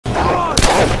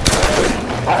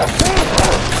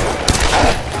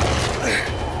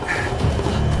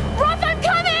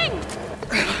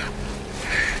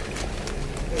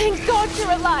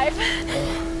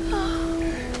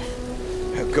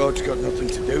road's got nothing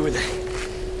to do with it.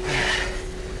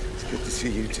 It's good to see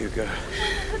you two go.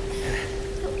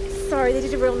 Sorry, they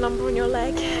did a real number on your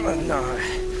leg. No,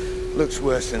 looks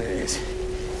worse than it is.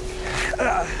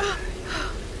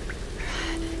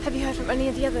 Have you heard from any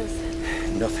of the others?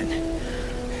 Nothing.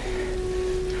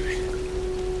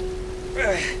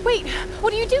 Wait,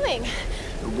 what are you doing?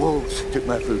 The wolves took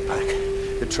my food pack.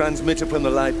 The transmitter from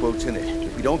the lifeboat's in it.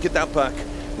 If we don't get that back,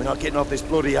 we're not getting off this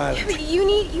bloody island. But you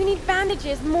need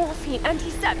bandages, morphine,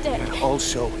 antiseptic. They're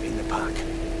also in the pack.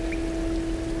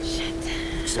 Shit.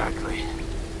 Exactly.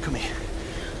 Come here.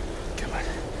 Come on.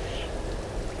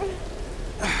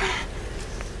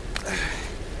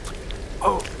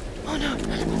 Oh. Oh no.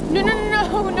 No!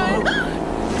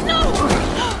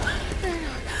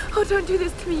 Oh, don't do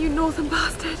this to me, you northern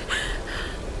bastard.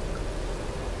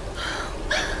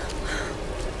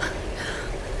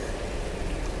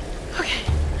 Okay.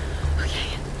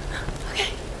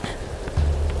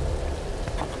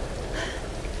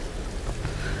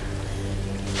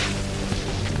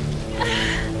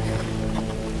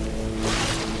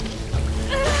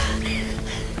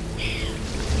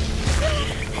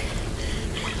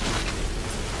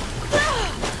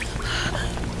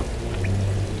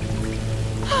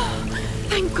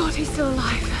 Thank God he's still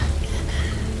alive.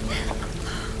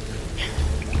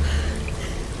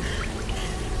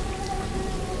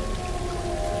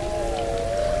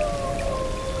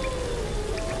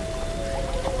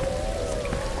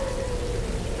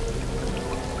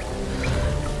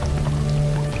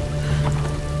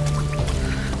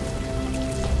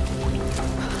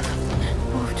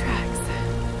 Wolf tracks.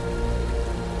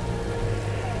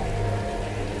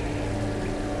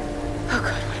 Oh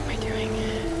God, what am I doing?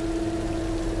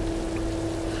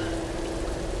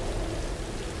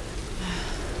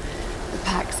 The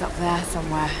pack's up there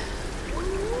somewhere.